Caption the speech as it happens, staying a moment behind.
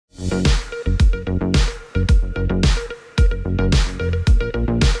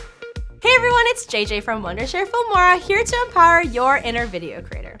it's JJ from Wondershare Filmora, here to empower your inner video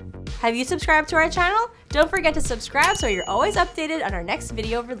creator. Have you subscribed to our channel? Don't forget to subscribe so you're always updated on our next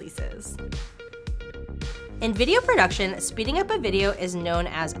video releases. In video production, speeding up a video is known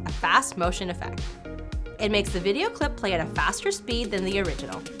as a fast motion effect. It makes the video clip play at a faster speed than the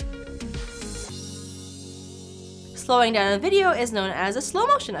original. Slowing down a video is known as a slow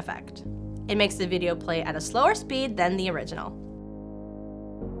motion effect. It makes the video play at a slower speed than the original.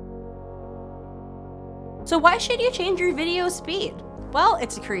 So why should you change your video speed? Well,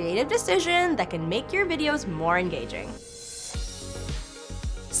 it's a creative decision that can make your videos more engaging.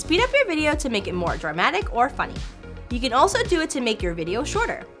 Speed up your video to make it more dramatic or funny. You can also do it to make your video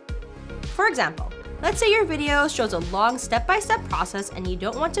shorter. For example, let's say your video shows a long step-by-step process and you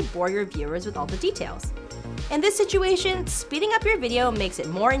don't want to bore your viewers with all the details. In this situation, speeding up your video makes it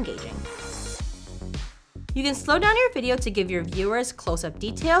more engaging. You can slow down your video to give your viewers close-up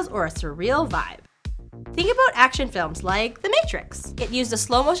details or a surreal vibe. Think about action films like The Matrix. It used a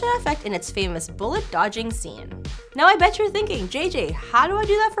slow motion effect in its famous bullet dodging scene. Now I bet you're thinking, JJ, how do I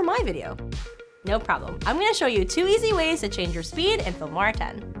do that for my video? No problem. I'm going to show you 2 easy ways to change your speed in Filmora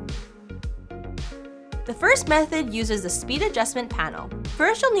 10. The first method uses the speed adjustment panel.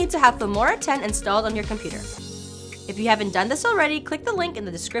 First, you'll need to have Filmora 10 installed on your computer. If you haven't done this already, click the link in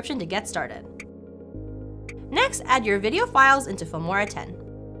the description to get started. Next, add your video files into Filmora 10.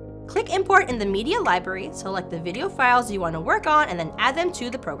 Click Import in the Media Library, select the video files you want to work on, and then add them to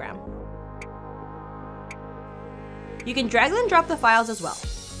the program. You can drag and drop the files as well.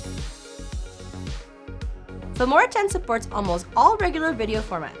 Filmora 10 supports almost all regular video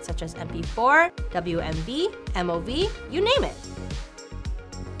formats such as MP4, WMV, MOV, you name it.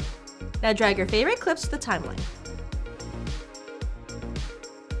 Now drag your favorite clips to the timeline.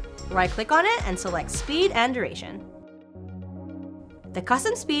 Right-click on it and select Speed and Duration. The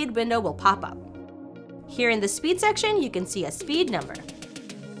custom speed window will pop up. Here in the speed section, you can see a speed number.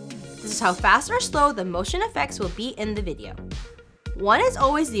 This is how fast or slow the motion effects will be in the video. 1 is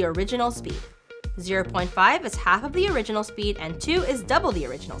always the original speed. 0.5 is half of the original speed, and 2 is double the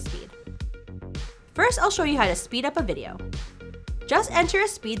original speed. First, I'll show you how to speed up a video. Just enter a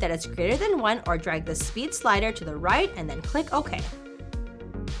speed that is greater than 1 or drag the speed slider to the right and then click OK.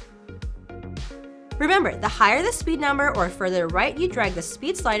 Remember, the higher the speed number or further right you drag the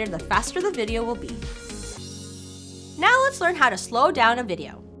speed slider, the faster the video will be. Now let's learn how to slow down a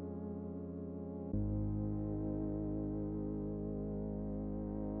video.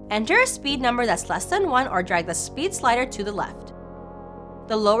 Enter a speed number that's less than 1 or drag the speed slider to the left.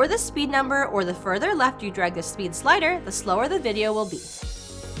 The lower the speed number or the further left you drag the speed slider, the slower the video will be.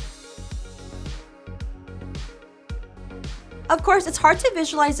 Of course, it's hard to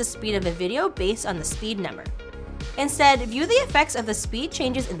visualize the speed of a video based on the speed number. Instead, view the effects of the speed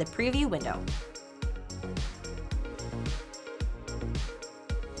changes in the preview window.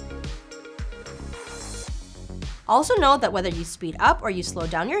 Also note that whether you speed up or you slow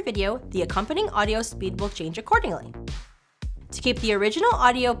down your video, the accompanying audio speed will change accordingly. To keep the original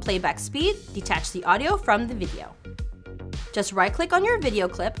audio playback speed, detach the audio from the video. Just right-click on your video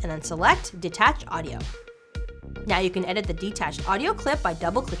clip and then select Detach Audio. Now you can edit the detached audio clip by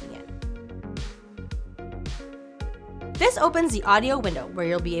double-clicking it. This opens the audio window where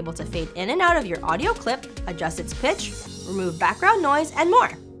you'll be able to fade in and out of your audio clip, adjust its pitch, remove background noise, and more.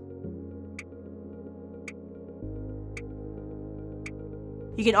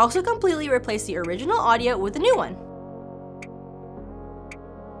 You can also completely replace the original audio with a new one.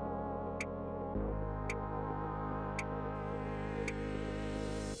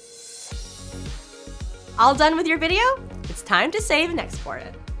 All done with your video? It's time to save and export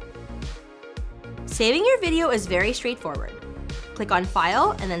it. Saving your video is very straightforward. Click on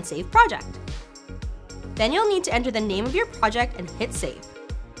File and then Save Project. Then you'll need to enter the name of your project and hit Save.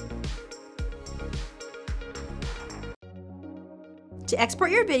 To export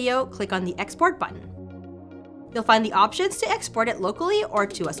your video, click on the Export button. You'll find the options to export it locally or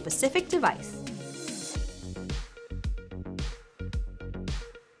to a specific device.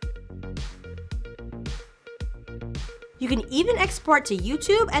 You can even export to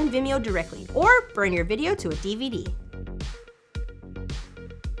YouTube and Vimeo directly, or burn your video to a DVD.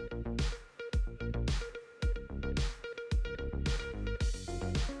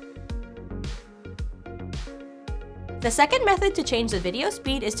 The second method to change the video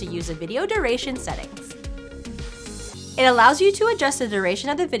speed is to use the video duration settings. It allows you to adjust the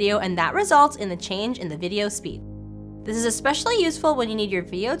duration of the video, and that results in the change in the video speed. This is especially useful when you need your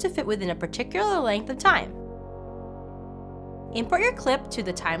video to fit within a particular length of time. Import your clip to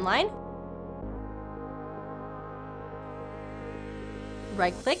the timeline.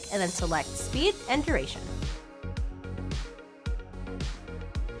 right-click, and then select Speed and Duration.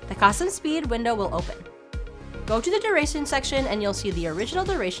 The custom speed window will open. Go to the duration section and you'll see the original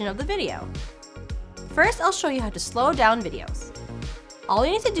duration of the video. First, I'll show you how to slow down videos. All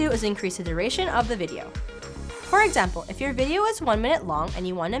you need to do is increase the duration of the video. For example, if your video is 1 minute long and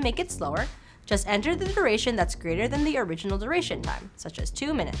you want to make it slower, just enter the duration that's greater than the original duration time, such as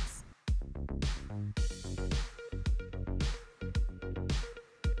 2 minutes.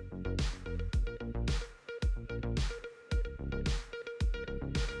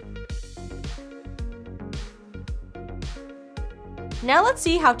 Now let's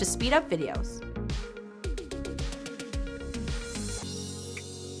see how to speed up videos.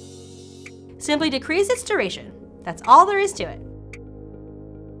 Simply decrease its duration. That's all there is to it.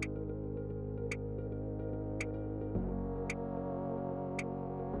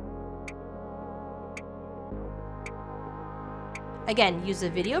 Again, use the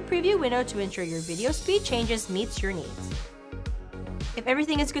video preview window to ensure your video speed changes meets your needs. If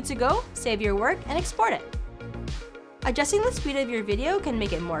everything is good to go, save your work and export it. Adjusting the speed of your video can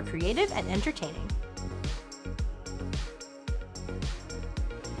make it more creative and entertaining.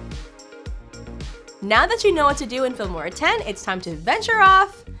 Now that you know what to do in Filmora 10, it's time to venture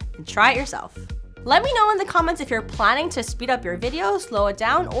off and try it yourself. Let me know in the comments if you're planning to speed up your video, slow it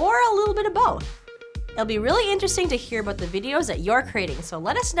down, or a little bit of both. It'll be really interesting to hear about the videos that you're creating, so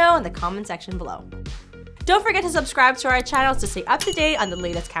let us know in the comment section below. Don't forget to subscribe to our channels to stay up to date on the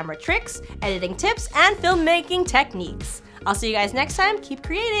latest camera tricks, editing tips, and filmmaking techniques. I'll see you guys next time. Keep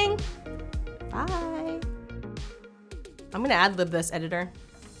creating. Bye. I'm gonna ad-lib this, editor.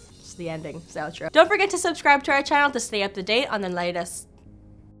 It's the ending, it's the outro. Don't forget to subscribe to our channel to stay up to date on the latest